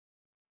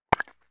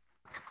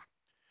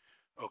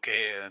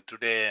Okay,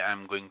 today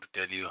I'm going to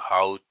tell you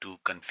how to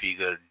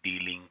configure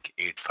Dlink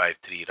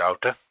 853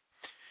 router.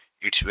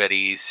 It's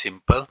very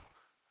simple.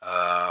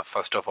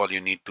 First of all, you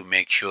need to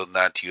make sure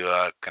that you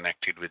are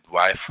connected with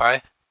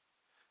Wi-Fi.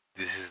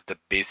 This is the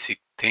basic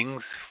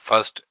things.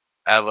 First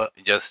ever,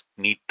 just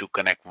need to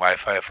connect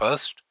Wi-Fi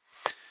first.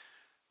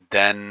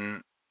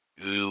 Then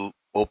you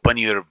open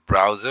your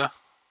browser.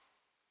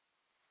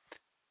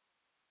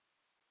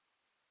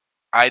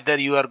 Either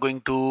you are going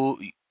to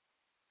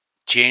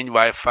change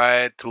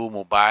Wi-Fi through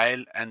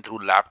mobile and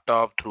through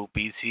laptop, through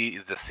PC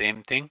is the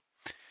same thing.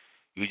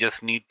 You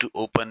just need to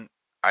open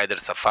either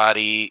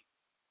Safari,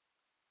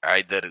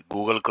 either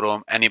Google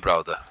Chrome, any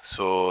browser.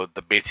 So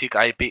the basic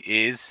IP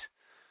is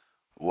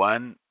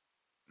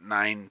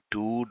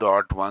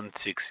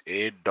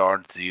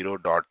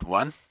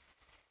 192.168.0.1.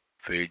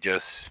 So you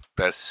just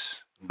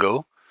press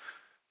go.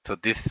 So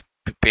this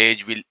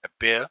page will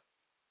appear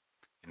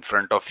in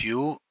front of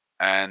you,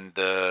 and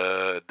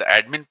the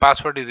admin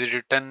password is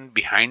written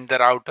behind the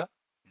router,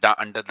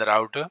 under the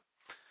router,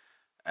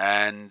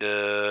 and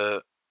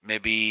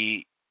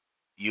maybe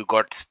you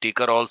got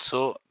sticker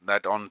also,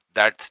 that on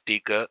that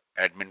sticker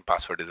admin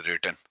password is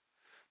written.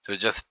 So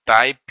just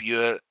type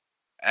your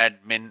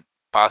admin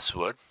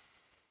password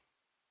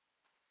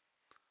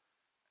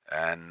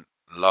and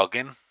log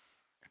in.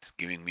 It's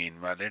giving me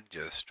invalid,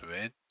 just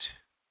wait.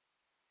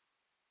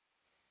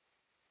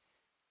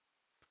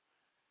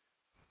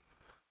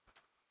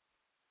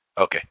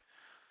 Okay,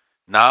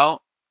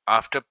 now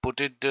after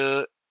putting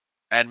the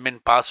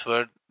admin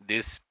password,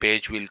 this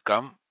page will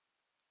come,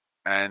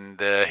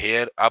 and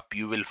here up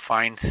you will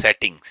find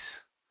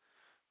settings.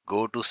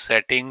 Go to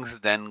settings,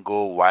 then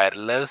go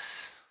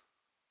wireless,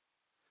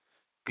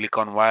 click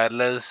on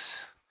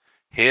wireless.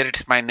 Here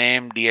it's my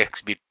name,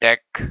 DXB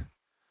Tech,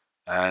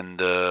 and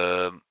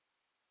DXB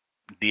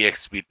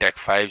Tech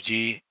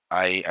 5G.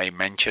 I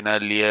mentioned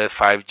earlier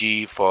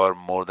 5G for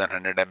more than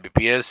 100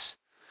 Mbps,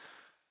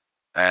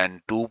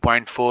 and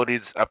 2.4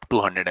 is up to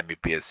 100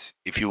 Mbps.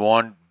 If you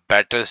want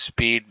better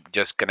speed,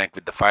 just connect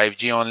with the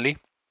 5G only.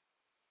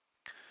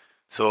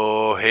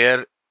 So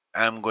here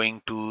I'm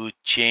going to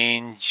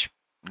change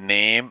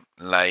name,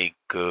 like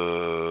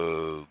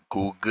Google.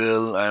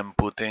 I'm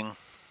putting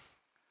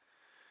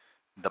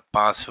the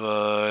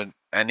password,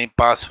 any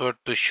password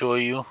to show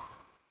you,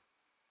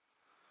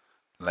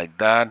 like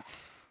that,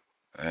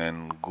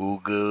 and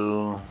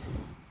Google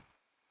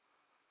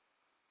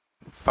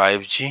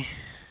 5G,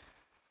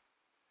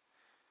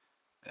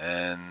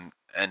 and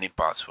any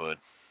password.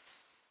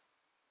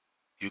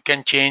 You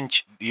can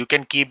change, you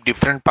can keep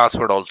different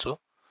password also,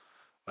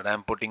 but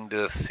I'm putting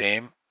the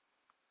same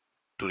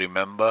to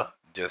remember.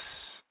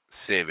 Just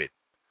save it.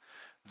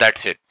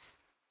 That's it.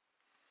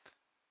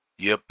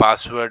 Your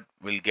password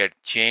will get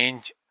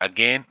changed.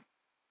 Again,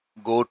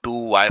 go to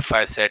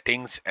Wi-Fi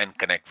settings and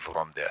connect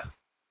from there.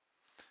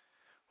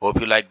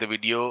 Hope you like the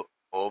video.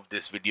 Hope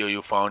this video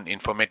you found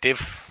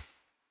informative.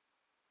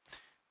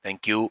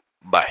 Thank you.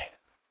 Bye.